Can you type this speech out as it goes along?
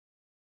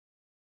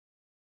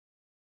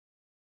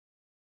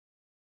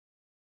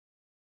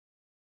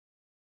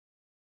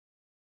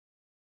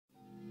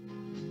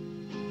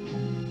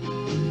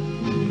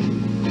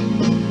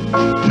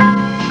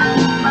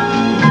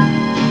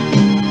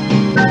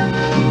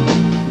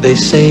They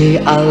say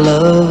I'll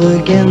love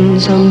again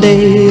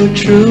someday, a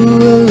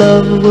true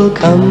love will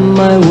come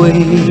my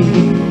way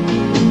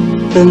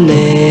the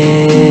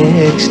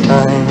next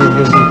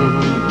time.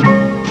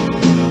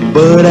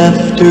 But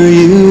after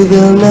you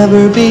there'll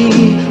never be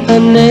a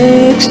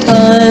next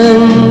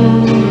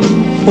time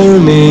for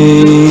me.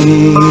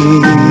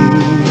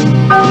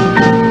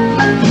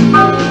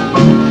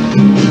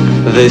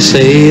 They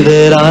say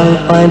that I'll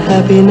find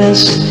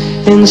happiness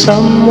in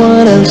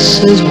someone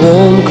else's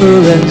warm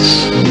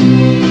caress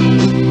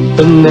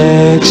the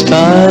next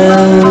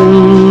time.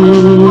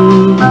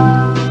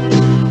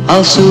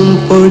 I'll soon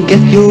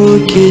forget your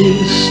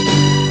kiss,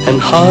 and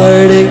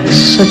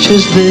heartaches such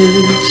as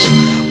this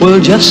will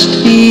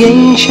just be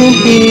ancient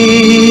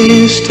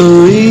history.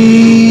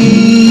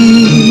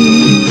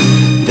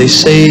 They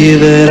say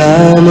that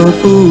I'm a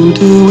fool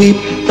to weep,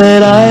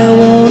 that I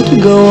won't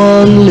go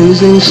on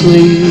losing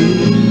sleep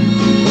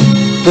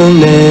the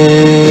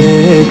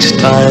next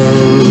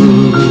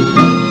time,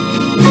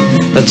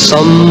 that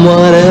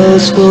someone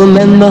else will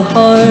mend the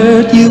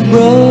heart you've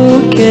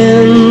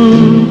broken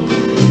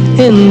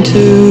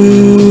into.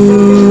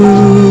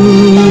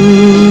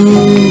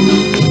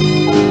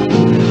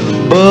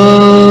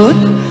 But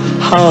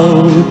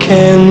how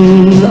can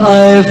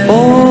I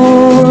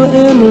fall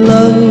in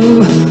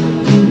love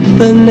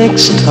the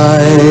next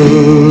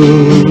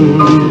time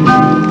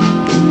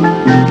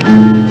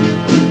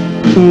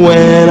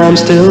when I'm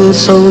still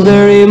so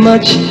very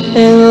much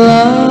in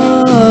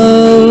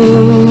love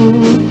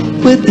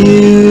with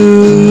you?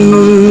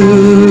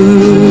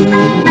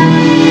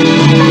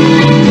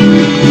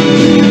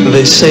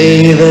 They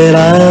say that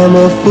I'm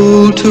a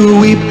fool to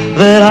weep,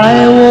 that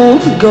I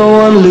won't go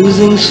on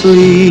losing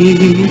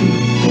sleep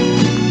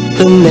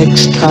the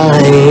next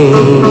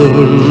time,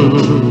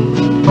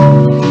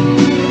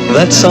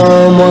 that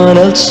someone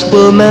else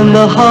will mend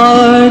the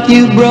heart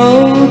you've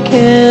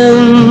broken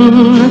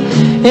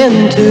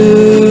into.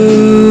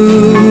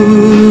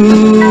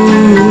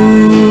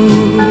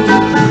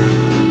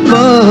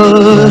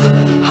 But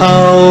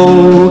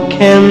how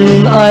can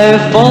I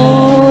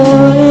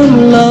fall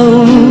in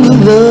love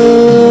the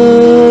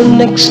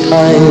next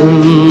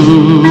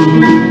time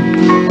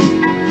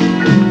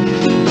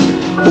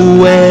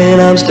when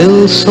I'm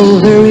still so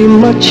very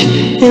much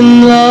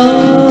in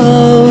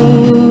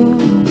love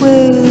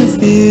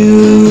with you?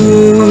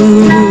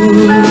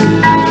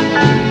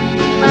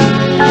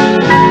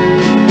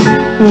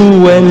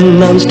 When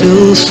I'm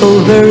still so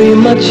very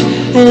much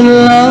in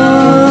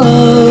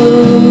love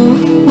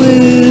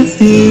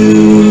with you.